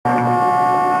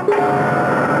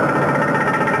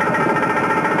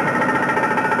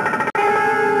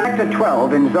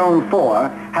12 in Zone 4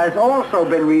 has also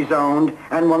been rezoned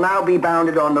and will now be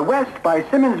bounded on the west by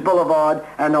Simmons Boulevard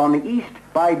and on the east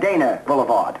by Dana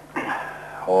Boulevard.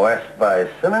 West by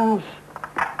Simmons,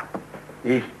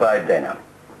 east by Dana.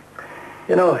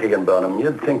 You know, Higginbottom,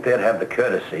 you'd think they'd have the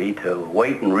courtesy to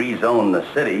wait and rezone the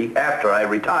city after I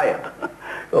retired.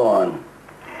 Go on.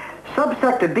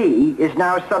 Subsector B is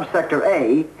now Subsector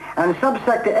A, and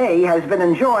Subsector A has been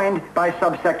enjoined by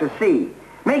Subsector C,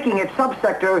 making it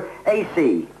Subsector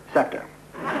AC sector.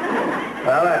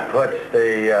 Well, that puts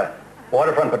the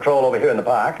waterfront patrol over here in the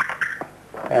park,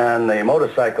 and the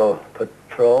motorcycle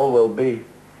patrol will be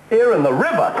here in the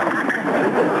river.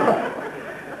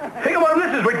 Higginbottom,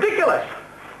 this is ridiculous.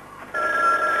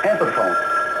 Answer the phone.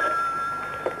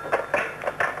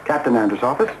 Captain Andrews'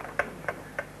 office?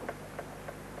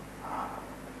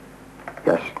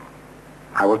 Yes,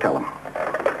 I will tell him.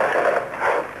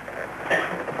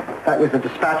 That was the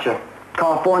dispatcher.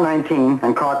 Car 419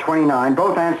 and car 29,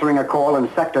 both answering a call in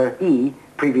Sector E,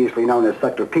 previously known as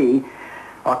Sector P,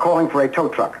 are calling for a tow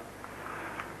truck.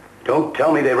 Don't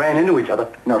tell me they ran into each other.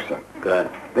 No, sir. Good.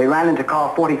 They ran into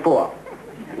car 44.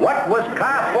 What was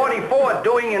car 44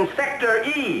 doing in Sector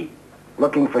E?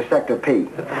 Looking for Sector P.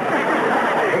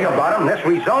 Higginbottom, this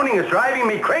rezoning is driving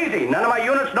me crazy. None of my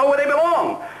units know where they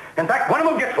belong. In fact, one of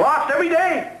them gets lost every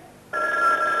day.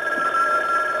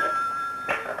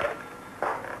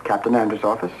 Captain Andrews'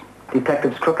 office.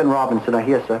 Detectives Crook and Robinson are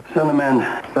here, sir. Send them in.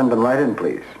 Send them right in,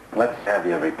 please. Let's have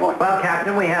your report. Well,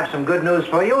 Captain, we have some good news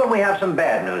for you, and we have some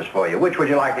bad news for you. Which would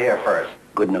you like to hear first?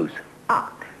 Good news.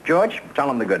 George, tell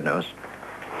them the good news.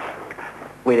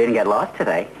 We didn't get lost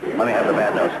today. Let me have the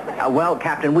bad news. Well,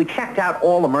 Captain, we checked out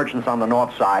all the merchants on the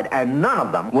north side, and none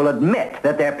of them will admit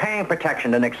that they're paying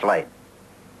protection to Nick Slade.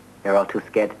 You're all too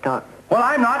scared to talk. Well,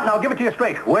 I'm not, and I'll give it to you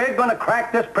straight. We're going to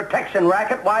crack this protection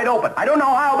racket wide open. I don't know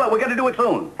how, but we're going to do it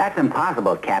soon. That's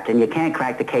impossible, Captain. You can't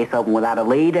crack the case open without a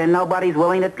lead, and nobody's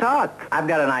willing to talk. I've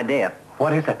got an idea.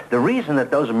 What is it? The reason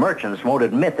that those merchants won't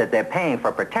admit that they're paying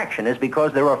for protection is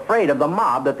because they're afraid of the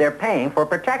mob that they're paying for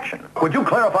protection. Would you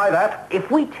clarify that?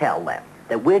 If we tell them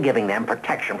that we're giving them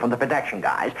protection from the protection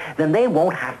guys, then they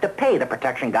won't have to pay the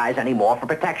protection guys anymore for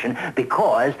protection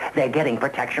because they're getting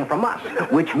protection from us,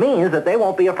 which means that they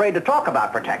won't be afraid to talk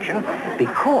about protection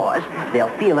because they'll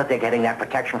feel that they're getting that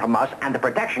protection from us, and the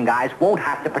protection guys won't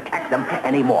have to protect them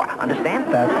anymore.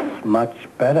 Understand? That's much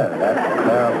better. That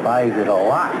clarifies it a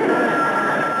lot.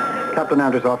 Captain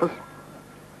Andrews' office.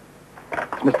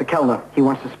 It's Mr. Kellner. He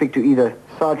wants to speak to either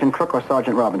Sergeant Crook or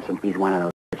Sergeant Robinson. He's one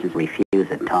of those who refuse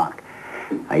to talk.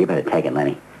 Oh, you better take it,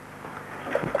 Lenny.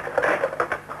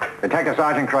 Detective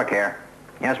Sergeant Crook here.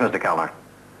 Yes, Mr. Kellner.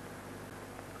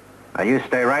 Now, you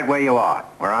stay right where you are.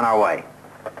 We're on our way.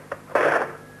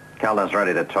 Kellner's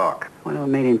ready to talk. What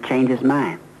made him change his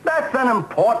mind? That's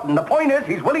unimportant. The point is,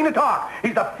 he's willing to talk.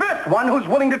 He's the first one who's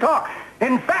willing to talk.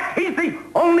 In fact, he's the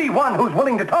only one who's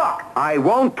willing to talk. I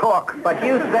won't talk. But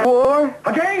you said... War?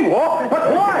 A gang war?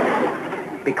 But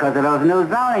why? Because of those new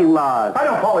zoning laws. I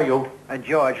don't follow you.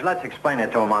 George, let's explain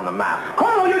it to him on the map.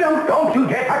 Oh, no, you don't. Don't you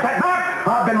dare touch that map.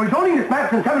 I've been rezoning this map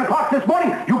since 7 o'clock this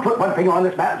morning. You put one finger on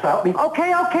this map, so help me.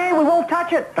 Okay, we won't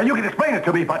touch it. And you can explain it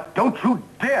to me, but don't you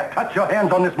dare touch your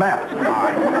hands on this map. All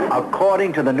right.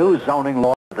 According to the new zoning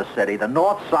law of the city, the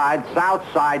north side, south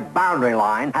side boundary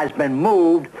line has been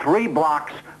moved 3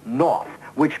 blocks north,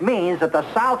 which means that the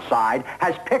south side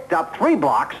has picked up 3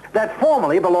 blocks that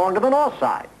formerly belonged to the north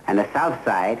side. And the south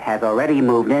side has already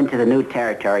moved into the new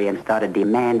territory and started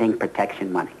demanding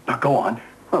protection money. Now, go on.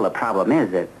 Well, the problem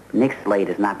is that Nick Slade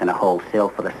is not going to hold still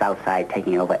for the south side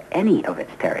taking over any of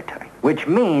its territory. Which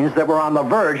means that we're on the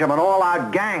verge of an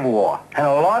all-out gang war. And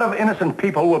a lot of innocent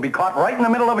people will be caught right in the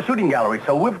middle of a shooting gallery,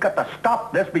 so we've got to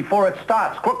stop this before it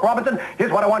starts. Crook Robinson,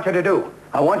 here's what I want you to do.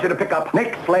 I want you to pick up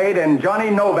Nick Slade and Johnny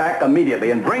Novak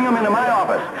immediately and bring them into my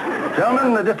office.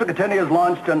 Gentlemen, the district attorney has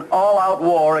launched an all-out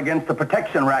war against the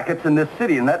protection rackets in this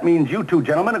city, and that means you two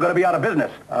gentlemen are going to be out of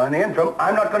business. In the interim,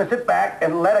 I'm not going to sit back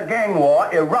and let a gang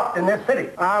war erupt in this city.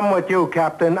 I'm with you,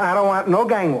 Captain. I don't want no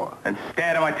gang war. And stay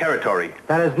out of my territory.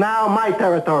 That is now my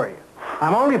territory.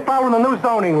 I'm only following the new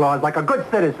zoning laws like a good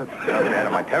citizen. If you're out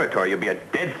of my territory, you'll be a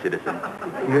dead citizen.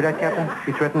 You hear that, Captain?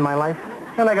 She threatened my life.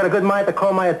 And I got a good mind to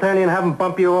call my attorney and have him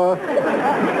bump you off.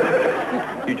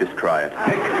 You just try it.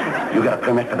 Nick, you got a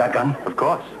permit for that gun? Of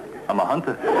course. I'm a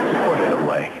hunter. Put it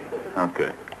away.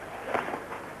 Okay.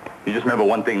 You just remember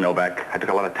one thing, Novak. I took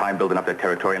a lot of time building up that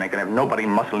territory, and I can have nobody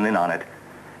muscling in on it.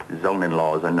 zoning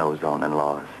laws or no zoning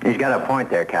laws. He's got a point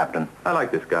there, Captain. I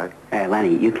like this guy.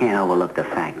 Lenny, you can't overlook the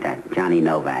fact that Johnny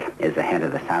Novak is the head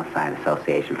of the Southside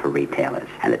Association for Retailers,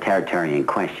 and the territory in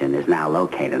question is now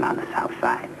located on the South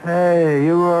Side. Hey,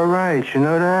 you were all right. You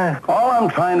know that? All I'm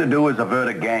trying to do is avert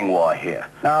a gang war here.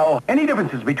 Now, any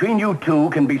differences between you two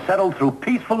can be settled through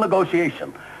peaceful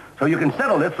negotiation. So you can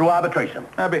settle this through arbitration.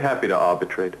 I'd be happy to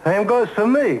arbitrate. Same goes for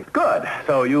me. Good.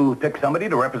 So you pick somebody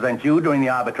to represent you during the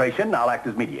arbitration. I'll act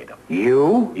as mediator.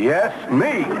 You? Yes,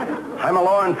 me. I'm a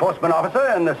law enforcement officer,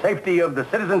 and the safety of the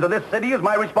citizens of this city is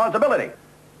my responsibility.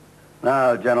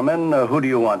 Now, gentlemen, who do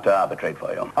you want to arbitrate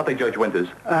for you? I'll take Judge Winters.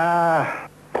 I'm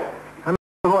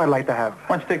who I'd like to have.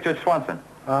 Why don't you take Judge Swanson?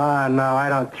 No, I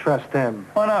don't trust him.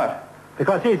 Why not?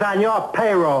 Because he's on your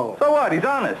payroll. So what? He's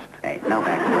honest. Hey,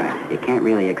 Novak's right. You can't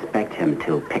really expect him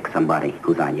to pick somebody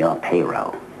who's on your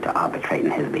payroll to arbitrate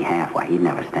on his behalf. Why, he'd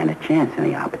never stand a chance in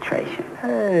the arbitration.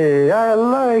 Hey, I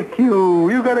like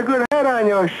you. You got a good head on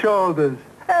your shoulders.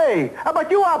 Hey, how about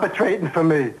you arbitrating for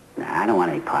me? Nah, I don't want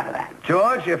any part of that.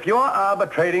 George, if your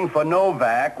arbitrating for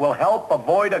Novak will help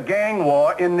avoid a gang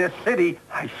war in this city,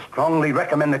 I strongly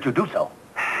recommend that you do so.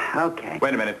 Okay.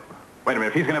 Wait a minute.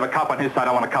 If he's going to have a cop on his side,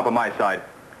 I want a cop on my side.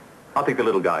 I'll take the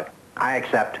little guy. I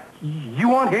accept. You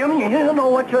want him? You don't know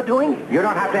what you're doing? You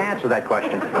don't have to answer that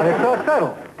question. And it's all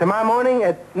settled. Tomorrow morning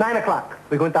at 9 o'clock,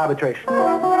 we go into arbitration.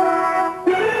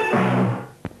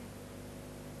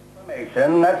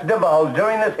 Information that's divulged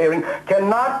during this hearing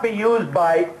cannot be used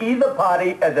by either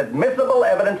party as admissible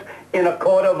evidence in a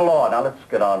court of law. Now, let's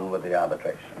get on with the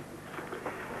arbitration.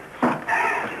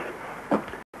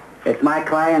 It's my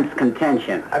client's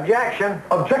contention. Objection.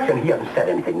 Objection. He hasn't said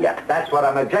anything yet. That's what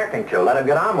I'm objecting to. Let him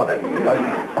get on with it.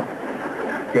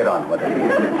 Get on with it.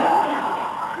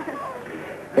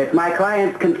 It's my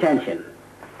client's contention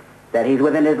that he's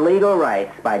within his legal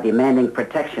rights by demanding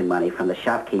protection money from the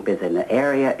shopkeepers in the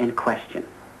area in question.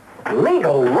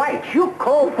 Legal rights? You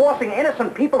call forcing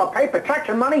innocent people to pay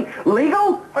protection money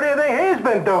legal? What do you think he's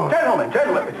been doing? Gentlemen,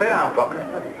 sit down, folks.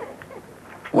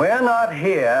 We're not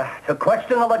here to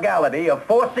question the legality of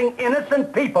forcing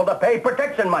innocent people to pay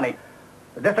protection money.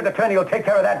 The district attorney will take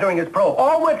care of that during his probe.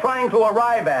 All we're trying to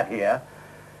arrive at here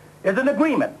is an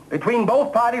agreement between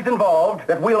both parties involved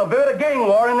that we'll avert a gang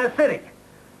war in this city.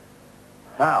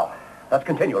 Now, let's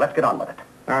continue. Let's get on with it.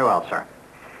 Very well, sir.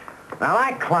 Now,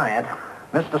 my client,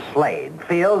 Mr. Slade,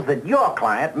 feels that your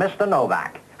client, Mr.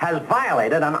 Novak, has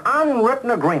violated an unwritten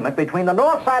agreement between the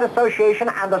Northside Association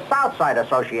and the Southside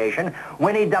Association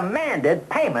when he demanded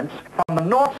payments from the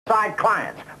Northside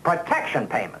clients, protection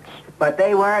payments. But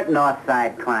they weren't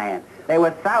Northside clients. They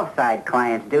were Southside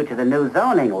clients due to the new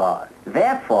zoning laws.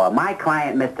 Therefore, my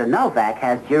client, Mr. Novak,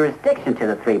 has jurisdiction to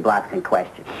the 3 blocks in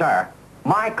question. Sir,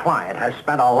 my client has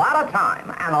spent a lot of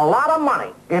time and a lot of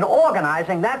money in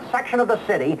organizing that section of the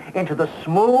city into the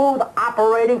smooth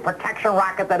operating protection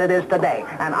racket that it is today.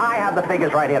 And I have the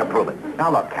figures right here to prove it.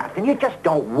 Now look, Captain, you just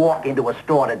don't walk into a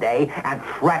store today and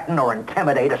threaten or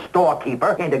intimidate a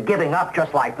storekeeper into giving up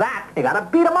just like that. You gotta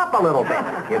beat him up a little bit.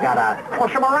 You gotta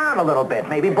push him around a little bit.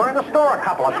 Maybe burn the store a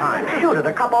couple of times. Shoot at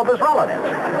a couple of his relatives.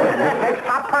 It takes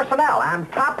top personnel,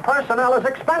 and top personnel is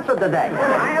expensive today.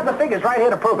 I have the figures right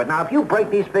here to prove it. Now, if you break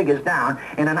these figures down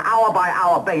in an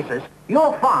hour-by-hour basis,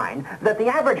 you'll find that the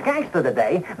average gangster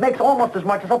today makes almost as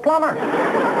much as a plumber.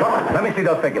 Let me see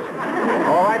those figures.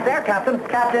 All right there, Captain.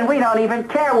 Captain, we don't even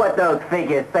care what those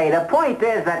figures say. The point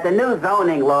is that the new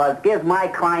zoning laws give my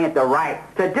client the right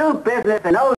to do business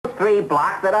in those 3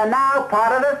 blocks that are now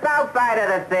part of the south side of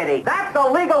the city. That's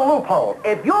a legal loophole.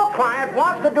 If your client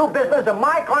wants to do business in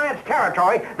my client's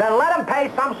territory, then let him pay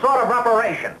some sort of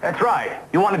reparation. That's right.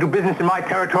 You want to do business in my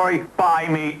territory? Buy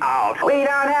me out. We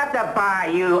don't have to buy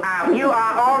you out. You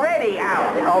are already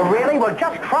out. Oh, really? Well,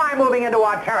 just try moving into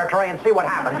our territory and see what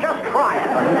happens. Just try it.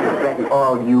 You can threaten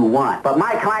all you want, but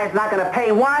my client's not going to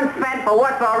pay 1 cent for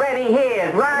what's already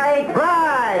his, right?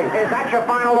 Right. Is that your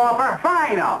final offer?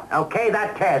 Final. Okay,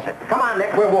 that tears it. Come on,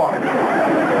 Nick, we're walking.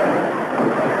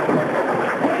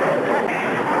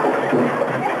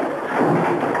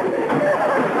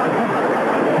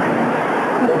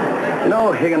 You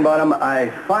know, Higginbottom, I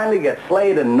finally get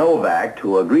Slade and Novak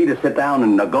to agree to sit down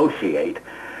and negotiate,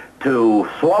 to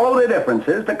swallow their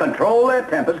differences, to control their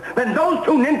tempers. Then those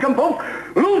 2 nincompoops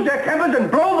lose their tempers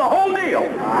and blow the whole deal.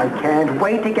 I can't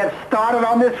wait to get started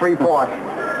on this report.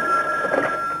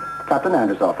 Captain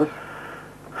Anders' office.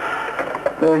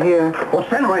 They're here. Well,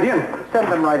 send right in.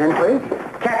 Send them right in, please.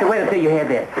 Captain, wait until you hear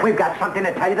this. We've got something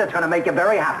to tell you that's going to make you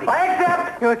very happy. I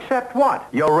accept. You accept what?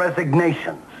 Your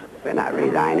resignations. We're not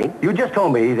resigning. You just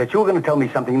told me that you were going to tell me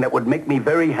something that would make me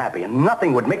very happy, and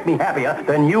nothing would make me happier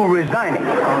than you resigning.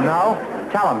 Oh, no?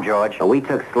 Tell him, George. Well, we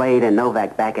took Slade and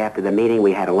Novak back after the meeting.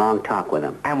 We had a long talk with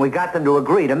them. And we got them to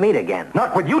agree to meet again.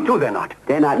 Not with you two, they're not.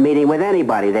 They're not meeting with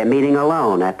anybody. They're meeting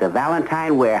alone at the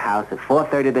Valentine Warehouse at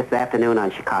 4:30 this afternoon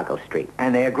on Chicago Street.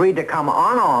 And they agreed to come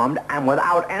unarmed and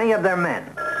without any of their men.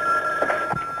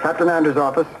 Captain Andrews'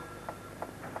 office.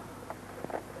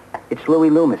 It's Louis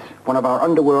Loomis, one of our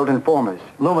underworld informers.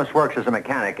 Loomis works as a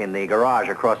mechanic in the garage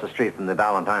across the street from the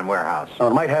Valentine Warehouse. So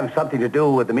it might have something to do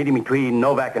with the meeting between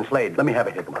Novak and Slade. Let me have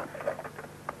it here, come on.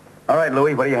 All right,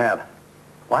 Louis, what do you have?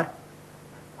 What?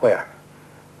 Where?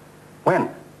 When?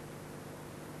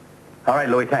 All right,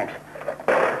 Louis, thanks.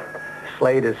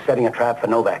 Slade is setting a trap for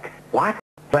Novak. What?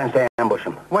 Plans to ambush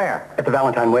him. Where? At the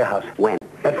Valentine Warehouse. When?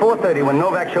 At 4:30, when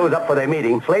Novak shows up for their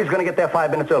meeting, Slade's going to get there 5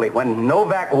 minutes early. When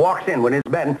Novak walks in with his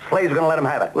men, Slade's going to let him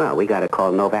have it. Well, we got to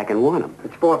call Novak and warn him.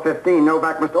 It's 4:15.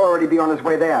 Novak must already be on his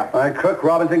way there. All right, Cook,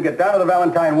 Robinson, get down to the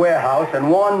Valentine Warehouse and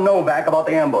warn Novak about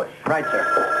the ambush. Right, sir.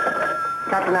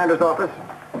 Captain Andrews' office.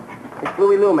 It's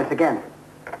Louis Loomis again.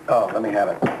 Oh, let me have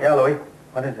it. Yeah, Louis.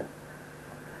 What is it?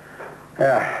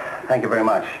 Yeah, thank you very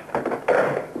much.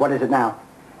 What is it now?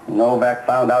 Novak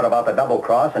found out about the double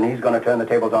cross, and he's going to turn the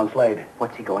tables on Slade.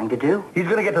 What's he going to do? He's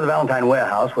going to get to the Valentine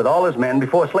Warehouse with all his men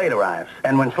before Slade arrives.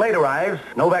 And when Slade arrives,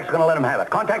 Novak's going to let him have it.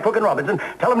 Contact Cook and Robinson.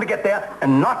 Tell him to get there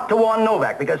and not to warn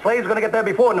Novak, because Slade's going to get there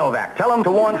before Novak. Tell him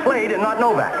to warn Slade and not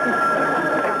Novak.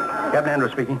 Captain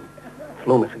Andrews speaking. It's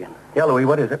Loomis again. Yeah, Louis,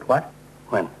 what is it? What?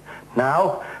 When?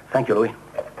 Now? Thank you, Louis.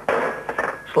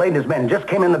 Slade and his men just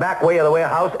came in the back way of the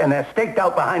warehouse, and they're staked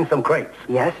out behind some crates.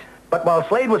 Yes? But while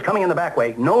Slade was coming in the back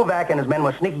way, Novak and his men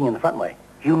were sneaking in the front way.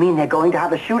 You mean they're going to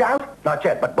have a shootout? Not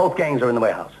yet, but both gangs are in the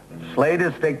warehouse. Slade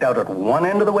is staked out at one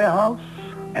end of the warehouse,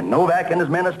 and Novak and his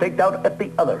men are staked out at the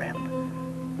other end.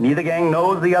 Neither gang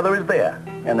knows the other is there,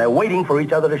 and they're waiting for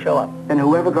each other to show up. Then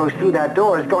whoever goes through that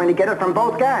door is going to get it from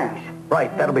both gangs.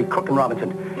 Right, that'll be Cook and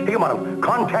Robinson. Hey, come on,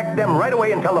 contact them right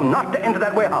away and tell them not to enter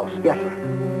that warehouse. Yes,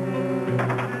 sir.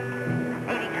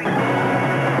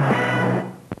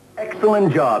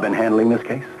 Excellent job in handling this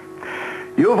case.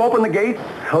 You've opened the gates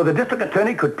so the district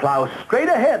attorney could plow straight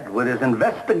ahead with his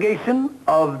investigation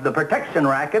of the protection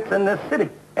rackets in this city.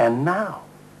 And now,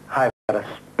 I've got a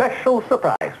special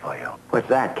surprise for you. What's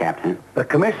that, Captain? The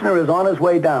commissioner is on his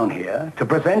way down here to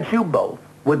present you both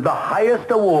with the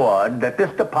highest award that this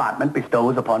department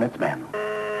bestows upon its men.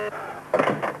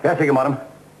 Yes, Higginbottom.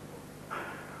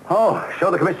 Oh, show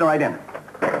the commissioner right in.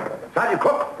 Sergeant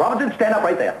Cook, Robinson, stand up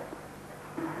right there.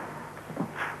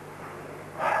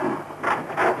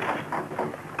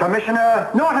 Commissioner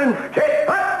Norton. Sit.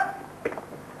 Up.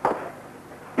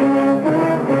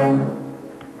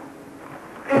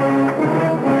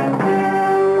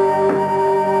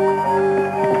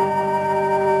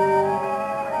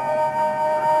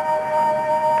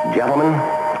 Gentlemen,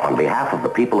 on behalf of the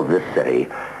people of this city,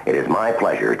 it is my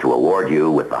pleasure to award you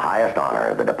with the highest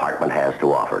honor the department has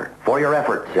to offer for your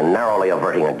efforts in narrowly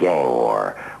averting a gang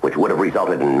war, which would have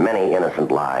resulted in many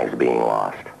innocent lives being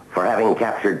lost, for having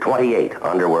captured 28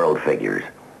 underworld figures,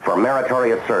 for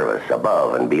meritorious service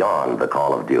above and beyond the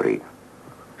call of duty.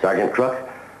 Sergeant Crook,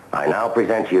 I now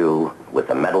present you with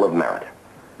the Medal of Merit.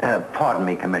 Pardon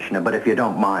me, Commissioner, but if you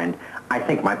don't mind, I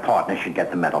think my partner should get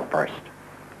the medal first.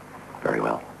 Very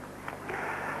well.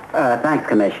 Thanks,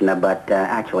 Commissioner, but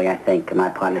actually I think my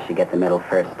partner should get the medal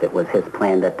first. It was his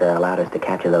plan that allowed us to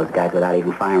capture those guys without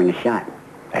even firing a shot.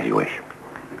 As you wish.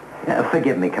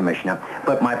 Forgive me, Commissioner,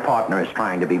 but my partner is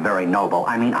trying to be very noble.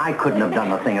 I mean, I couldn't have done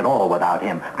the thing at all without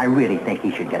him. I really think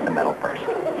he should get the medal first.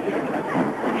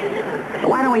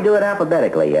 Why don't we do it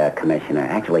alphabetically, Commissioner?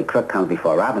 Actually, Crook comes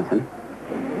before Robinson.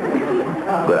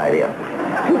 Good idea.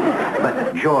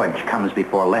 But George comes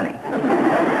before Lenny.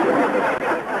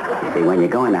 See, when you're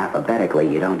going alphabetically,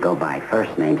 you don't go by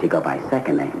first names, you go by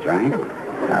second names, right?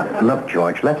 Look,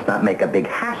 George, let's not make a big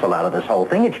hassle out of this whole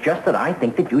thing. It's just that I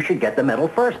think that you should get the medal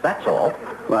first, that's all.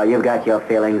 Well, you've got your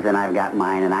feelings and I've got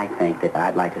mine, and I think that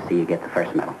I'd like to see you get the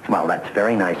first medal. Well, that's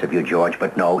very nice of you, George,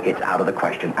 but no, it's out of the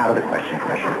question. Out of the question,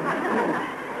 Commissioner.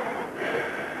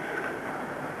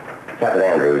 Captain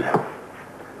Andrews,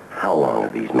 how long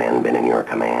have these men been in your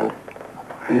command?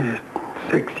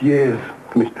 6 years,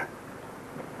 Commissioner.